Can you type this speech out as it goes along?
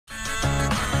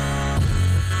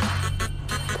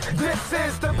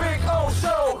is the Big O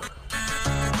Show.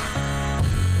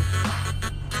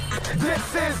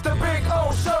 This is the Big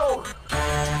O Show.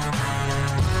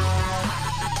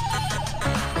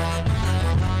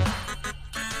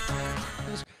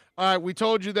 All right, we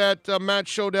told you that Matt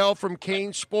Shodel from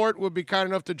Canessport would be kind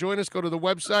enough to join us. Go to the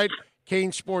website,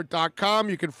 Canessport.com.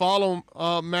 You can follow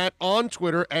Matt on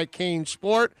Twitter at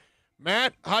Canessport.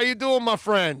 Matt, how you doing, my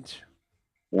friend?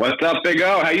 What's up, Big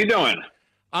O? How you doing?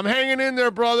 I'm hanging in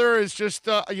there, brother. It's just,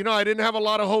 I didn't have a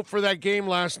lot of hope for that game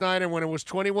last night, and when it was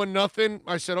 21-0,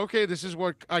 I said, okay, this is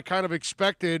what I kind of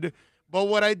expected. But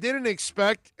what I didn't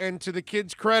expect, and to the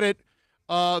kids' credit,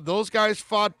 those guys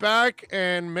fought back,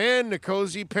 and, man,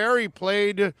 N'Kosi Perry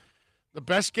played the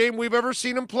best game we've ever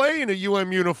seen him play in a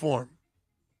UM uniform.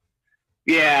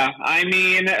 Yeah, I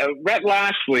mean, Rhett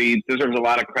Lashley deserves a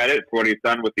lot of credit for what he's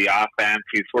done with the offense.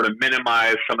 He's sort of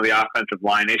minimized some of the offensive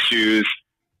line issues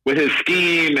with his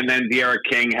scheme, and then De'Ara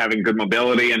King having good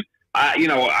mobility. And,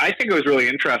 I think it was really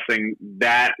interesting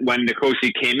that when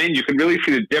N'Kosi came in, you could really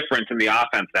see the difference in the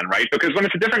offense then, right? Because when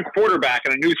it's a different quarterback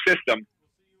and a new system,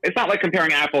 it's not like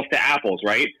comparing apples to apples,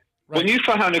 right? When you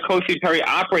saw how N'Kosi Perry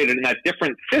operated in that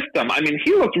different system, I mean,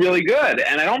 he looked really good.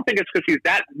 And I don't think it's because he's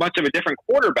that much of a different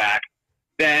quarterback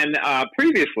than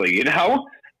previously,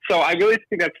 So I really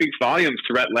think that speaks volumes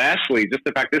to Rhett Lashley, just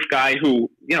the fact this guy who,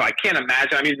 I can't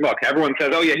imagine. I mean, look, everyone says,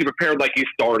 oh, yeah, he prepared like he's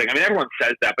starting. I mean, everyone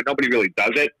says that, but nobody really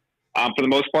does it for the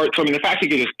most part. So, I mean, the fact he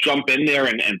could just jump in there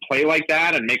and play like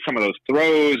that and make some of those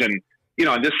throws and,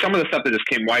 just some of the stuff that just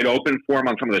came wide open for him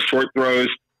on some of the short throws,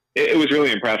 it was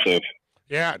really impressive.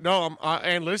 Yeah, no,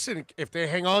 and listen, if they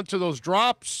hang on to those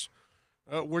drops,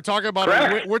 we're talking about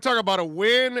a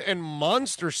win and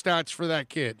monster stats for that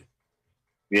kid.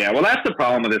 Yeah, well, that's the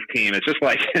problem with this team. It's just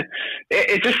like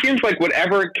it just seems like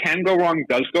whatever can go wrong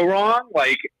does go wrong.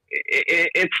 Like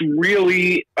it's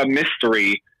really a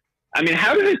mystery. I mean,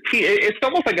 how does a team? It's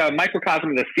almost like a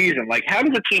microcosm of the season. Like, how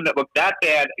does a team that looked that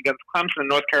bad against Clemson and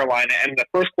North Carolina and the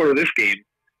first quarter of this game,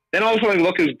 then all of a sudden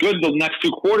look as good the next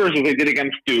two quarters as they did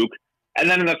against Duke? And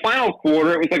then in the final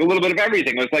quarter, it was like a little bit of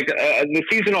everything. It was like the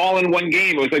season all in one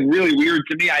game. It was like really weird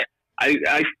to me.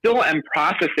 I still am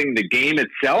processing the game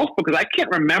itself because I can't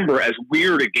remember as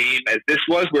weird a game as this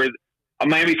was, where a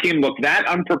Miami team looked that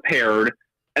unprepared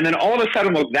and then all of a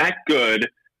sudden looked that good.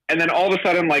 And then all of a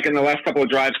sudden, like in the last couple of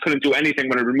drives, couldn't do anything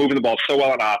when it was moving the ball so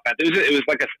well on offense. It was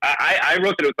like I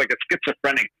wrote that it was like a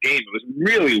schizophrenic game. It was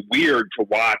really weird to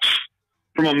watch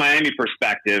from a Miami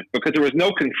perspective because there was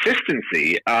no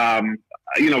consistency,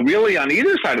 really on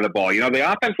either side of the ball.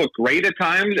 The offense looked great at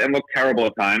times and looked terrible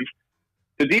at times.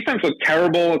 The defense looked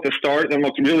terrible at the start, then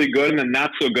looked really good, and then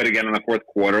not so good again in the fourth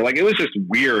quarter. Like, it was just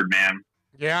weird, man.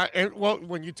 Yeah, and, well,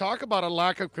 when you talk about a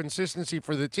lack of consistency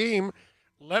for the team,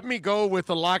 let me go with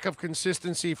a lack of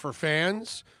consistency for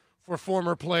fans, for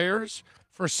former players,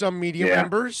 for some media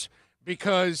members,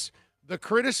 because the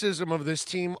criticism of this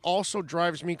team also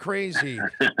drives me crazy.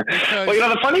 Because, well,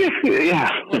 the funniest,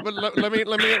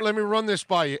 But let me run this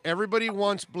by you. Everybody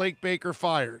wants Blake Baker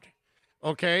fired,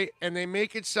 okay? And they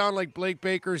make it sound like Blake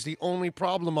Baker is the only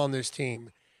problem on this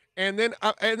team. And then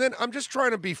I'm just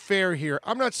trying to be fair here.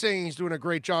 I'm not saying he's doing a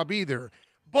great job either,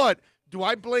 but do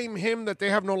I blame him that they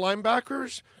have no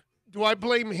linebackers? Do I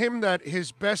blame him that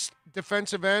his best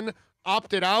defensive end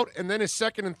opted out and then his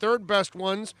second and third best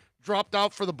ones dropped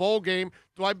out for the bowl game?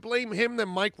 Do I blame him that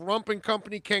Mike Rump and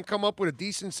company can't come up with a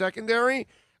decent secondary?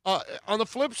 On the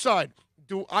flip side,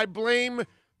 do I blame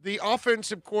the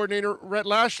offensive coordinator, Rhett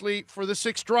Lashley, for the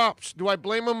 6 drops? Do I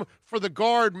blame him for the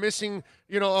guard missing,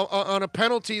 on a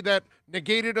penalty that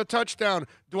negated a touchdown?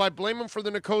 Do I blame him for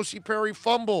the N'Kosi Perry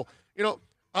fumble?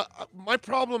 My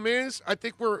problem is I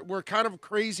think we're kind of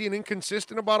crazy and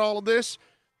inconsistent about all of this.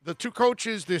 The two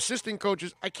coaches, the assistant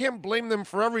coaches, I can't blame them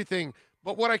for everything.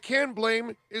 But what I can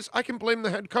blame is I can blame the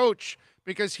head coach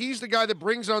because he's the guy that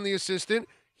brings on the assistant.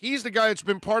 He's the guy that's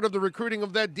been part of the recruiting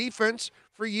of that defense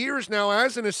for years now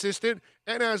as an assistant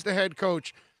and as the head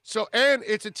coach. So, and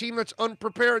it's a team that's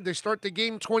unprepared. They start the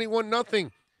game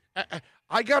 21-0.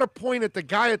 I got to point at the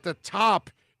guy at the top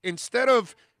instead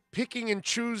of picking and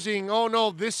choosing, oh,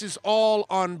 no, this is all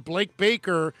on Blake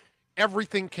Baker.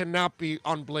 Everything cannot be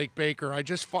on Blake Baker. I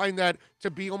just find that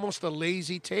to be almost a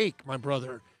lazy take, my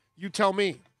brother. You tell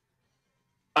me.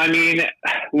 I mean,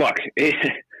 look,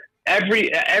 every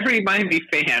Miami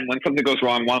fan, when something goes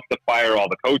wrong, wants to fire all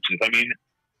the coaches. I mean,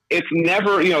 it's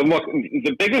never, look,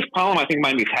 the biggest problem I think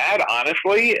Miami's had,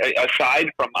 honestly, aside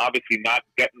from obviously not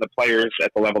getting the players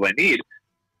at the level they need,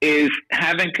 is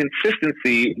having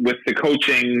consistency with the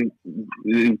coaching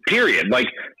period. Like,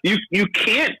 you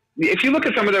can't, if you look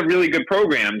at some of the really good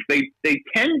programs, they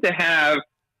tend to have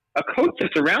a coach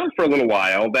that's around for a little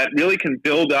while that really can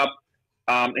build up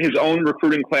his own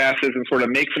recruiting classes and sort of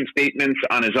make some statements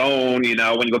on his own. You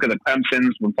know, when you look at the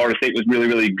Clemsons, when Florida State was really,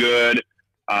 really good,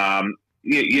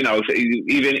 you know,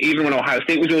 even when Ohio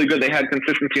State was really good, they had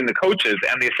consistency in the coaches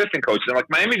and the assistant coaches. And like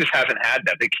Miami just hasn't had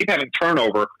that. They keep having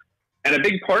turnover. And a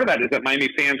big part of that is that Miami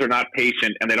fans are not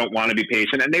patient and they don't want to be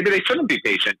patient. And maybe they shouldn't be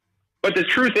patient. But the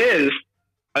truth is,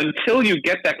 until you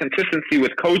get that consistency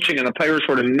with coaching and the players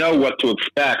sort of know what to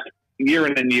expect year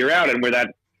in and year out, and where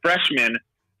that freshman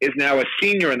is now a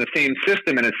senior in the same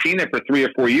system and has seen it for 3 or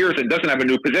 4 years and doesn't have a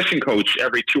new position coach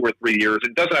every 2 or 3 years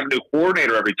and doesn't have a new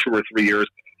coordinator every 2 or 3 years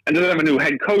and doesn't have a new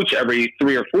head coach every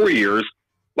 3 or 4 years,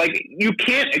 like, you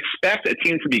can't expect a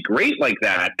team to be great like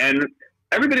that. And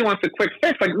everybody wants a quick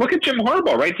fix. Like, look at Jim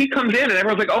Harbaugh, right? He comes in and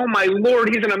everyone's like, oh, my Lord,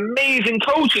 he's an amazing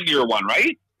coach in year one,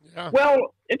 right? Yeah.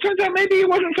 Well, it turns out maybe he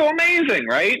wasn't so amazing,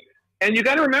 right? And you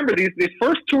got to remember, these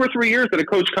first 2 or 3 years that a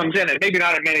coach comes in, and maybe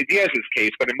not in Manny Diaz's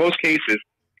case, but in most cases,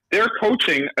 they're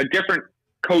coaching a different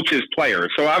coach's player.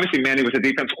 So obviously Manny was a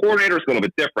defense coordinator. It's a little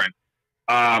bit different.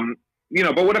 You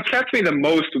know, but what upsets me the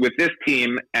most with this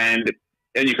team, and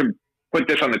you can put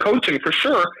this on the coaching for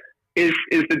sure, is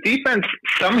the defense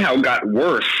somehow got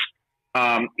worse,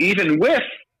 even with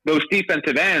those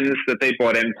defensive ends that they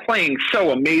brought in playing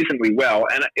so amazingly well.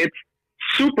 And it's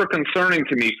super concerning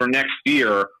to me for next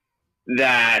year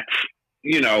that,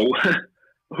 you know,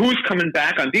 who's coming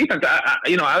back on defense. I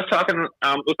was talking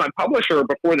with my publisher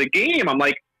before the game. I'm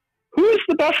like, who is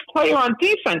the best player on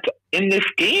defense in this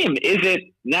game? Is it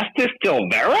Nestor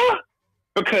Silvera?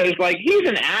 Because, like, he's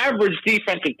an average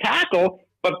defensive tackle,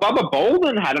 but Bubba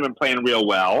Bolden hadn't been playing real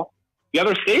well. The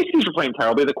other safeties were playing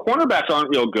terribly. The cornerbacks aren't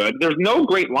real good. There's no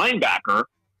great linebacker.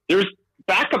 There's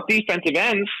backup defensive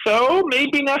ends. So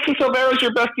maybe Nestor Silvera is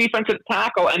your best defensive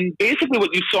tackle. And basically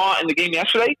what you saw in the game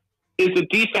yesterday is the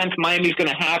defense Miami's going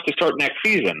to have to start next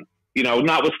season. You know,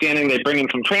 notwithstanding they bring in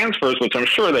some transfers, which I'm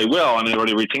sure they will. I mean, they're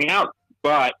already reaching out.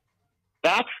 But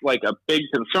that's like a big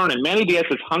concern. And Manny Diaz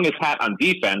has hung his hat on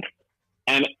defense.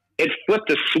 And it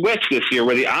flipped a switch this year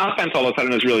where the offense all of a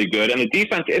sudden is really good and the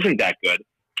defense isn't that good.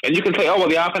 And you can say, oh, well,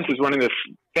 the offense is running this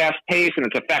fast pace and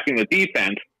it's affecting the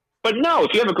defense. But no,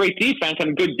 if you have a great defense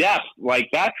and good depth, like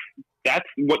that's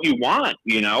what you want,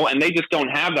 you know, and they just don't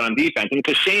have that on defense. And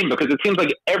it's a shame because it seems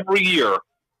like every year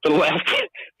for the last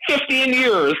 15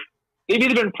 years, they've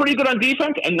either been pretty good on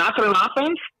defense and not good on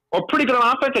offense, or pretty good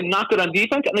on offense and not good on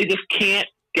defense, and they just can't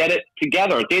get it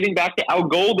together. Dating back to Al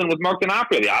Golden with Mark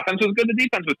D'Onofrio, the offense was good, the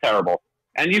defense was terrible.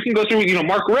 And you can go through, you know,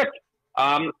 Mark Richt,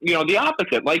 you know, the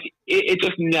opposite. Like, it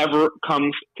just never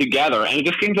comes together. And it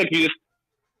just seems like you just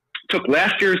took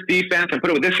last year's defense and put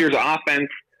it with this year's offense.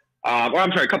 A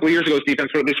couple of years ago's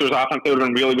defense, put it with this year's offense, they would have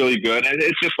been really, really good. And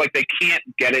it's just like they can't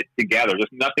get it together.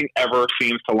 Just nothing ever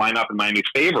seems to line up in Miami's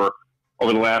favor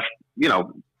over the last, you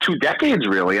know, 2 decades,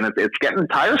 really. And it's getting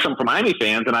tiresome for Miami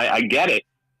fans, and I get it.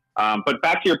 But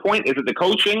back to your point, is it the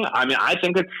coaching? I mean, I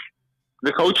think it's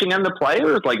the coaching and the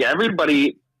players. Like,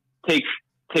 everybody takes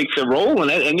a role in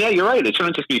it. And yeah, you're right. It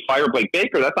shouldn't just be fire Blake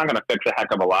Baker. That's not going to fix a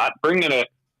heck of a lot. Bringing in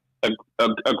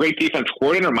a great defense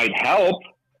coordinator might help.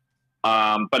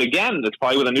 But again, it's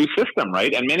probably with a new system,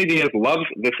 right? And Manny Diaz loves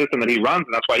the system that he runs,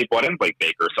 and that's why he brought in Blake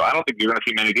Baker. So I don't think you're going to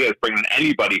see Manny Diaz bringing in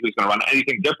anybody who's going to run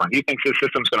anything different. He thinks his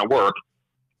system's going to work.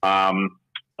 You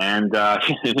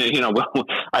know,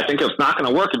 I think it's not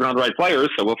going to work if you don't have the right players,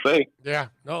 so we'll see. Yeah,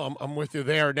 no, I'm with you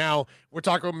there. Now, we're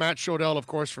talking with Matt Shodel, of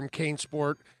course, from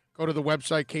Canessport. Go to the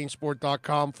website,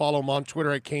 canesport.com. Follow him on Twitter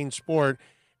at Canesport.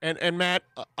 And Matt,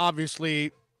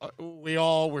 obviously, we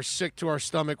all were sick to our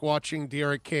stomach watching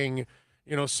D'Eriq King,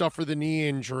 you know, suffer the knee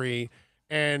injury.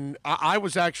 And I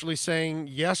was actually saying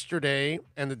yesterday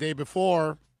and the day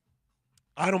before,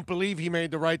 I don't believe he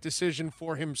made the right decision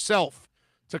for himself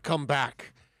to come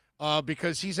back.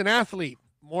 Because he's an athlete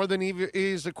more than he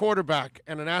is a quarterback,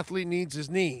 and an athlete needs his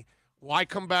knee. Why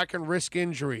come back and risk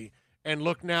injury? And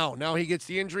look now. Now he gets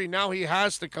the injury. Now he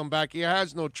has to come back. He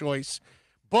has no choice.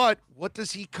 But what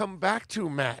does he come back to,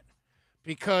 Matt?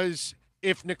 Because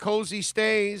if Nkosi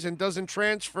stays and doesn't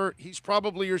transfer, he's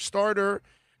probably your starter.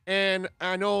 And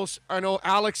I know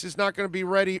Alex is not going to be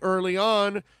ready early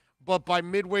on, but by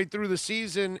midway through the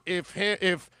season, if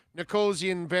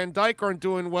Nkosi and Van Dyke aren't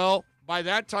doing well, by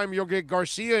that time, you'll get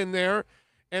Garcia in there,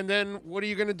 and then what are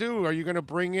you going to do? Are you going to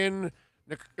bring in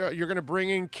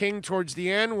King towards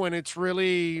the end when it's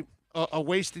really a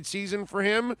wasted season for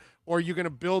him, or are you going to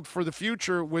build for the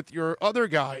future with your other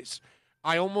guys?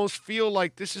 I almost feel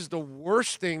like this is the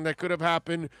worst thing that could have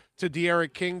happened to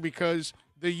D'Eriq King because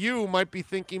the U might be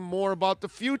thinking more about the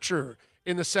future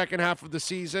in the second half of the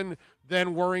season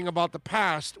than worrying about the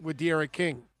past with D'Eriq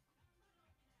King.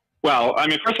 Well, I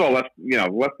mean, first of all, let's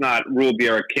not rule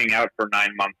De'Aaron King out for 9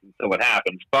 months until it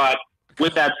happens. But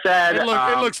with that said, it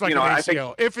looks like an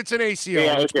ACL. If it's an ACL,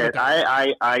 yeah, it did.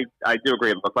 I do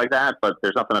agree it looked like that, but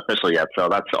there's nothing official yet, so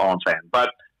that's all I'm saying.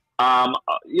 But I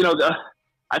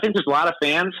think there's a lot of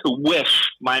fans who wish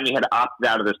Miami had opted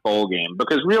out of this bowl game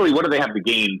because really, what do they have to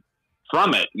gain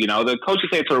from it? The coaches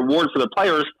say it's a reward for the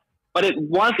players, but it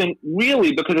wasn't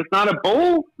really because it's not a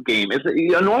bowl game. It's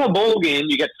a normal bowl game.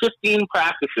 You get 15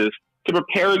 practices to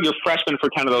prepare your freshmen for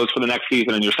 10 of those for the next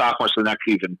season and your sophomores for the next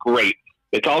season. Great.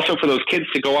 It's also for those kids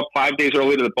to go up 5 days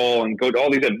early to the bowl and go to all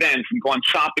these events and go on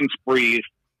shopping sprees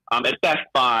at Best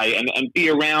Buy and be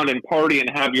around and party and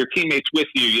have your teammates with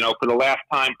you, for the last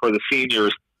time for the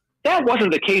seniors. That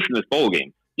wasn't the case in this bowl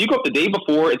game. You go up the day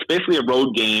before, it's basically a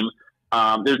road game.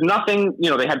 There's nothing,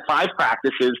 they had 5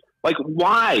 practices. Like,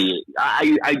 why?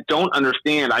 I don't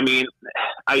understand. I mean,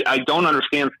 I don't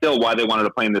understand still why they wanted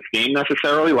to play in this game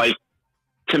necessarily. Like,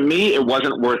 to me, it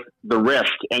wasn't worth the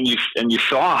risk. And you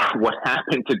saw what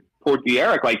happened to poor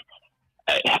De'Aaron. Like,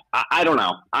 I don't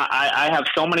know. I have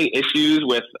so many issues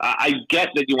with. I get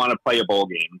that you want to play a bowl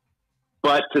game,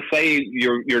 but to say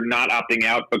you're not opting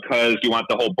out because you want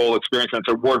the whole bowl experience and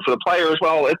it's a reward for the players,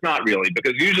 well, it's not really,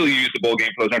 because usually you use the bowl game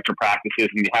for those extra practices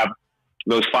and you have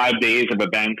those 5 days of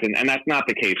events, and that's not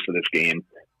the case for this game.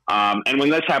 And when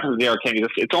this happens to De'Aaron King,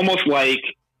 it's almost like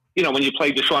when you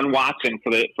play Deshaun Watson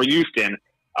for Houston.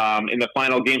 In the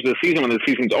final games of the season when the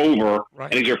season's over,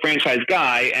 right, and he's your franchise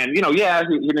guy, and he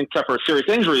didn't suffer a serious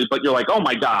injury, but you're like, oh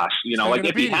my gosh, like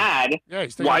if he had,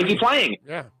 why is he playing?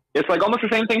 Yeah, it's like almost the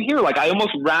same thing here. Like I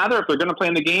almost rather, if they're going to play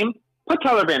in the game, put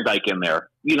Tyler Van Dyke in there,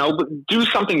 but do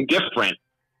something different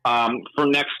for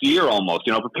next year almost.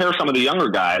 Prepare some of the younger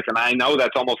guys, and I know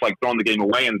that's almost like throwing the game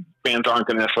away, and fans aren't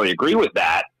going to necessarily agree with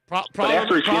that. Problem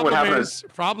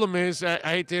is, I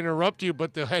hate to interrupt you,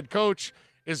 but the head coach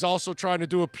is also trying to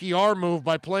do a PR move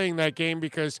by playing that game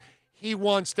because he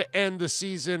wants to end the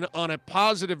season on a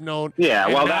positive note. Yeah,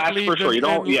 well, that's for sure.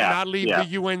 Not leave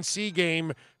the UNC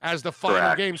game as the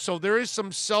final game. So there is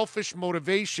some selfish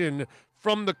motivation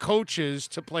from the coaches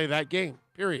to play that game,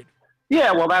 period.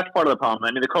 Yeah, well, that's part of the problem.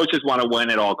 I mean, the coaches want to win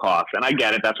at all costs, and I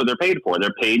get it. That's what they're paid for.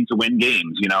 They're paid to win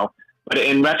games, But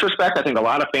in retrospect, I think a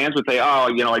lot of fans would say, I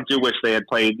do wish they had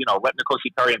played, let N'Kosi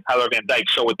Perry and Tyler Van Dyke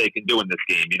show what they can do in this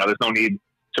game. There's no need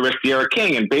to risk De'Aaron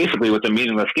King, and basically with a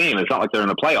meaningless game, it's not like they're in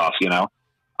the playoffs,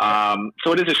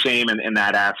 So it is a shame in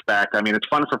that aspect. I mean, it's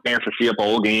fun for fans to see a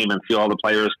bowl game and see all the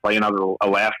players play a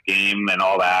last game and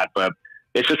all that, but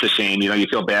it's just a shame. You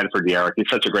feel bad for De'Aaron. He's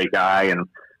such a great guy, and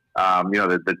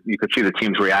you could see the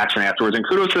team's reaction afterwards. And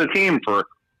kudos to the team for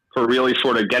really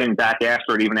sort of getting back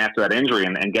after it, even after that injury,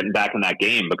 and getting back in that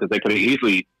game, because they could have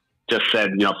easily just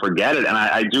said, forget it. And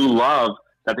I do love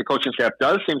that the coaching staff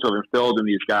does seem to have instilled in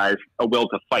these guys a will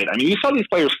to fight. I mean, you saw these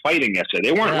players fighting yesterday.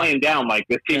 They weren't laying down like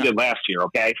this team did last year,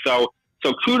 okay? So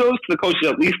kudos to the coaches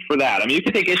at least for that. I mean, you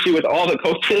can take issue with all the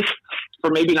coaches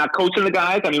for maybe not coaching the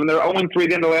guys. I mean, when they're 0-3 at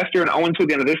the end of last year and 0-2 at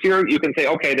the end of this year, you can say,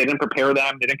 okay, they didn't prepare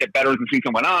them. They didn't get better as the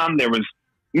season went on. There was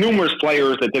numerous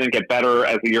players that didn't get better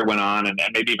as the year went on and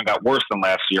maybe even got worse than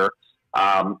last year,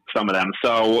 some of them.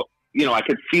 So, I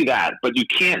could see that. But you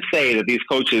can't say that these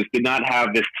coaches did not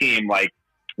have this team, like,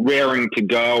 raring to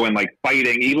go and like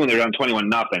fighting, even when they're down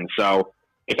 21-0. So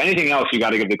if anything else, you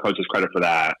got to give the coaches credit for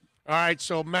that. All right.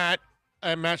 So Matt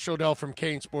Shodel from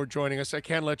Canessport joining us. I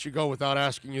can't let you go without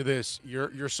asking you this.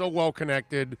 You're so well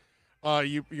connected.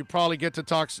 You probably get to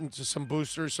talk to some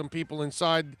boosters, some people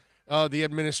inside the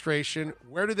administration.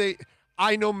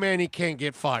 I know Manny can't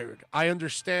get fired. I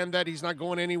understand that he's not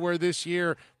going anywhere this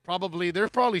year. They're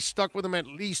probably stuck with him at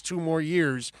least 2 more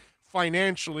years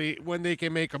financially when they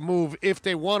can make a move, if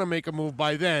they want to make a move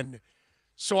by then.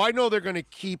 So I know they're going to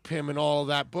keep him and all of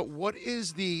that, but what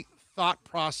is the thought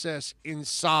process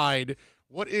inside?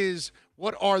 What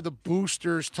are the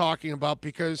boosters talking about?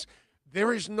 Because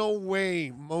there is no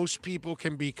way most people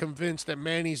can be convinced that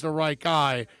Manny's the right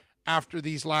guy after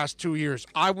these last 2 years.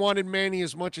 I wanted Manny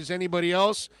as much as anybody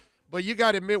else, but you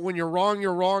got to admit, when you're wrong,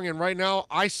 you're wrong. And right now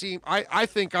I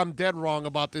think I'm dead wrong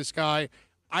about this guy.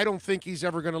 I don't think he's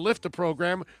ever going to lift the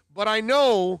program, but I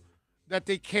know that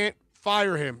they can't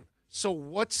fire him. So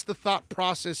what's the thought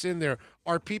process in there?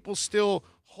 Are people still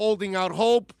holding out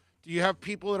hope? Do you have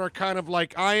people that are kind of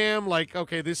like I am, like,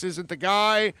 okay, this isn't the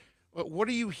guy? What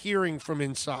are you hearing from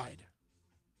inside?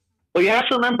 Well, you have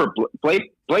to remember,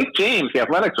 Blake James, the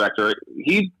athletic director,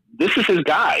 this is his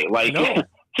guy. Like,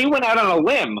 he went out on a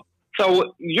limb.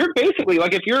 So you're basically,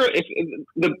 like,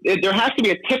 there has to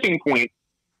be a tipping point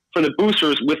for the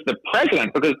boosters with the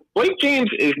president, because Blake James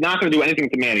is not going to do anything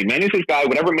to Manny. Manny's his guy.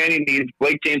 Whatever Manny needs,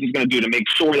 Blake James is going to do to make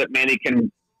sure that Manny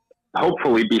can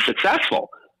hopefully be successful.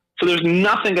 So there's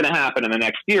nothing going to happen in the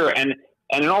next year. And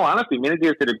in all honesty, Manny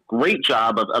Diaz did a great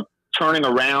job of turning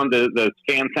around the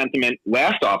fan sentiment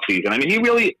last offseason. I mean, he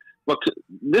really look.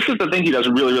 This is the thing he does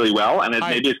really, really well, and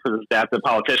maybe it's because his dad's a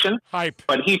politician. Hype.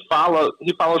 But he follows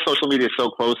social media so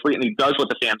closely, and he does what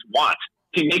the fans want.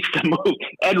 He makes the move.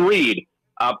 Ed Reed,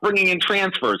 bringing in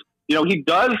transfers. You know, he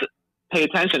does pay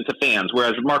attention to fans,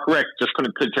 whereas Mark Richt just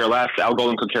could care less. Al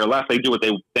Golden could care less. They do what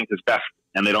they think is best,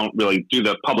 and they don't really do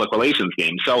the public relations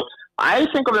game. So I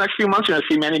think over the next few months, you're going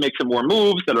to see Manny make some more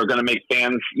moves that are going to make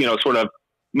fans, you know, sort of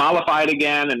mollified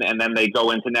again, and then they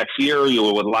go into next year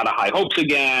with a lot of high hopes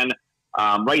again.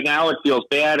 Right now, it feels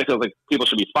bad. It feels like people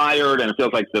should be fired, and it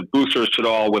feels like the boosters should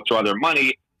all withdraw their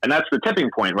money. And that's the tipping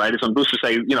point, right? Is when boosters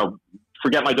say, you know,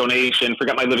 forget my donation,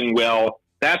 forget my living will.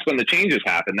 That's when the changes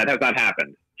happen. That has not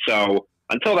happened. So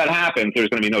until that happens, there's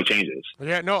going to be no changes.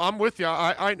 Yeah, no, I'm with you.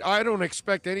 I don't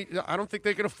expect any. I don't think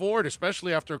they can afford,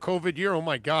 especially after a COVID year. Oh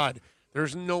my God,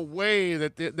 there's no way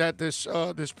that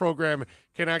this program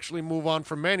can actually move on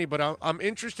from Manny. But I'm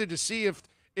interested to see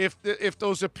if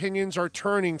those opinions are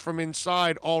turning from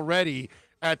inside already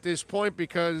at this point,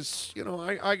 because you know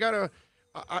I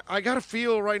gotta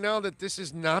feel right now that this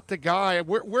is not the guy.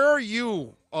 Where are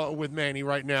you with Manny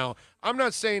right now? I'm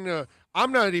not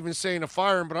even saying to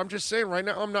fire him, but I'm just saying right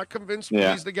now I'm not convinced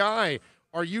he's the guy.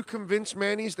 Are you convinced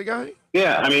Manny's the guy?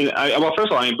 Yeah, I mean, well,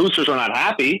 first of all, boosters are not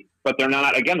happy, but they're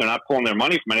not pulling their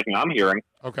money from anything I'm hearing.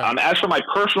 Okay. As for my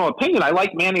personal opinion, I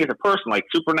like Manny as a person, like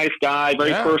super nice guy,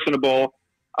 very personable.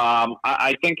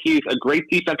 I think he's a great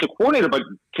defensive coordinator, but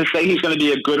to say he's going to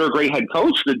be a good or great head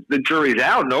coach, the jury's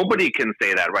out. Nobody can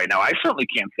say that right now. I certainly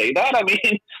can't say that. I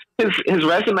mean, his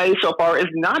resume so far is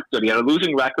not good. He had a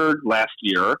losing record last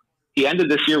year. He ended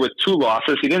this year with 2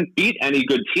 losses. He didn't beat any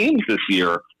good teams this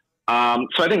year.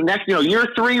 So I think next, year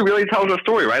 3 really tells a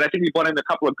story, right? I think he brought in a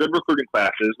couple of good recruiting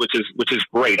classes, which is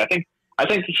great. I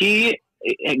think he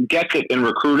gets it in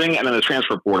recruiting and in the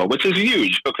transfer portal, which is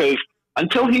huge, because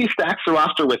until he stacks the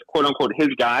roster with quote unquote his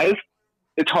guys,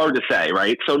 it's hard to say,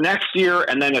 right? So next year,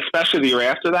 and then especially the year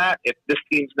after that, if this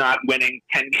team's not winning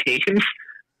 10 games,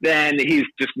 then he's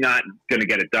just not going to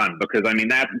get it done, because I mean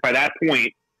by that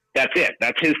point, that's it.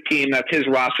 That's his team. That's his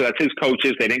roster. That's his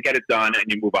coaches. They didn't get it done, and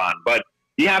you move on. But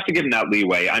you have to give him that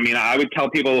leeway. I mean, I would tell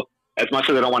people, as much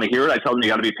as they don't want to hear it, I tell them you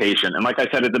got to be patient. And like I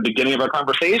said at the beginning of our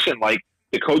conversation, like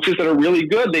the coaches that are really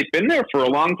good, they've been there for a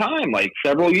long time, like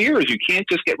several years. You can't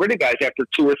just get rid of guys after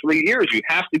 2 or 3 years. You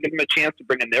have to give them a chance to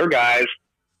bring in their guys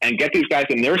and get these guys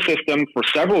in their system for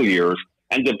several years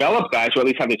and develop guys, or at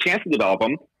least have the chance to develop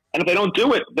them. And if they don't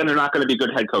do it, then they're not going to be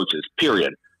good head coaches,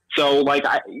 period. So, like,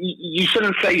 you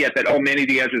shouldn't say yet that, Manny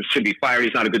Diaz should be fired.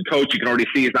 He's not a good coach. You can already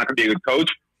see he's not going to be a good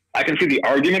coach. I can see the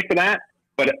argument for that,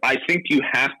 but I think you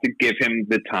have to give him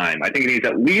the time. I think he needs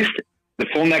at least the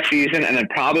full next season, and then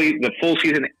probably the full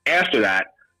season after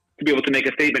that, to be able to make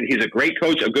a statement. He's a great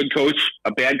coach, a good coach,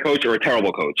 a bad coach, or a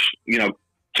terrible coach.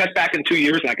 Check back in 2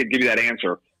 years, and I could give you that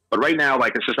answer. But right now,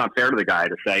 like, it's just not fair to the guy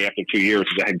to say after 2 years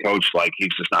as a head coach, like,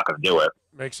 he's just not going to do it.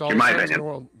 Makes all the sense in the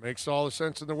world. Makes all the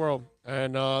sense in the world.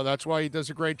 And that's why he does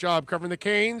a great job covering the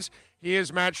Canes. He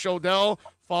is Matt Shodel.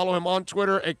 Follow him on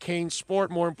Twitter at Canessport.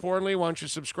 More importantly, why don't you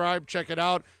subscribe? Check it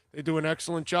out. They do an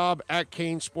excellent job at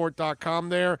Canessport.com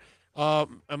there.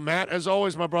 Matt, as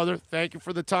always, my brother, thank you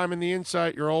for the time and the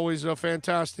insight. You're always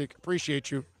fantastic.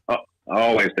 Appreciate you.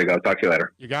 Always, Big O. Talk to you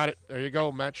later. You got it. There you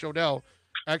go, Matt Shodel.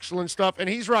 Excellent stuff. And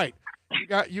he's right.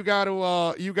 You got to,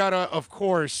 of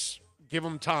course, give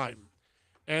him time.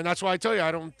 And that's why I tell you,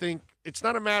 I don't think it's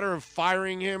not a matter of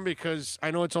firing him, because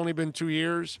I know it's only been 2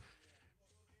 years.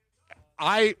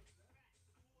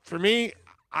 For me,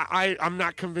 I'm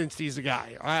not convinced he's the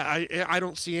guy. I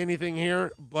don't see anything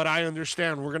here, but I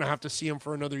understand we're going to have to see him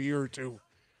for another year or two.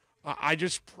 I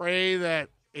just pray that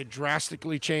it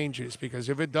drastically changes, because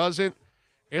if it doesn't,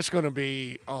 it's going to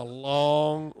be a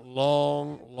long,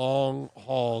 long, long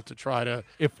haul to try to.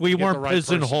 If we weren't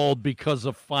pigeonholed because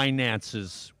of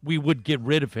finances, we would get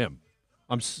rid of him.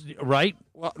 Right?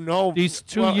 Well, no. These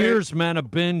 2 years, man,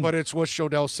 have been. But it's what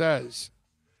Shodel says.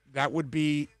 That would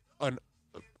be an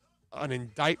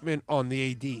indictment on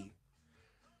the AD.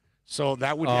 So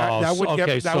that would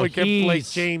get Blake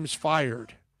James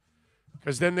fired.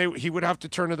 Because then he would have to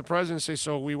turn to the president and say,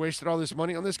 so we wasted all this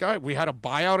money on this guy? We had a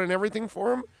buyout and everything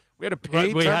for him? We had to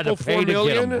pay Temple $4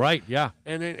 million? Right, yeah.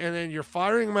 And then you're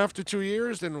firing him after 2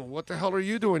 years? Then what the hell are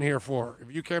you doing here for?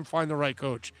 If you can't find the right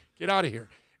coach, get out of here.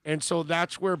 And so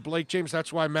that's where Blake James,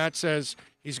 that's why Matt says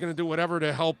he's going to do whatever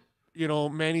to help,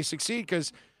 Manny succeed,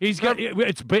 because based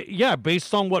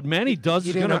on what Manny does,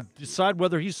 he's going to decide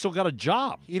whether he's still got a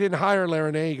job. He didn't hire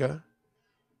Larinaga.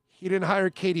 He didn't hire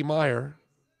Katie Meyer.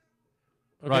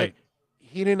 Okay? Right.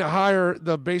 He didn't hire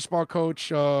the baseball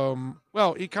coach.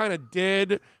 Well, he kind of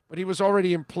did, but he was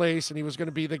already in place, and he was going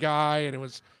to be the guy,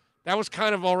 and that was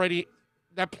kind of already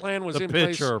that plan was the in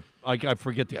pitcher, place. I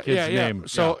forget the kid's name.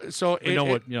 So it's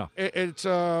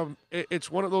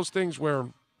one of those things where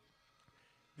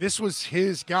this was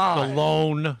his guy. The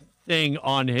lone thing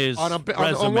on his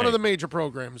resume. On one of the major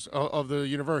programs of the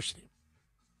university.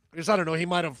 Because I don't know, he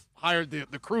might have hired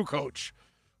the crew coach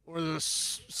or the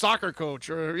soccer coach,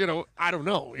 or I don't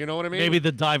know. You know what I mean? Maybe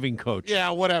the diving coach.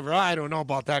 Yeah, whatever. I don't know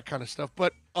about that kind of stuff.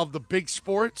 But of the big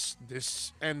sports,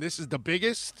 this is the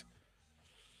biggest.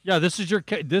 Yeah, this is your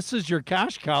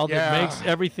cash cow that makes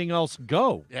everything else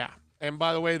go. Yeah. And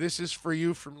by the way, this is for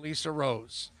you from Lisa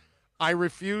Rose. I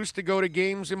refuse to go to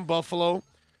games in Buffalo.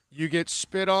 You get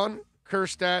spit on,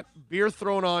 cursed at, beer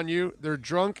thrown on you. They're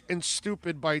drunk and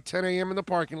stupid by 10 a.m. in the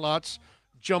parking lots.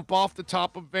 Jump off the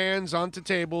top of vans onto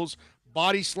tables,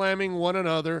 body slamming one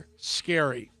another.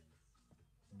 Scary.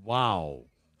 Wow.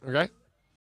 Okay?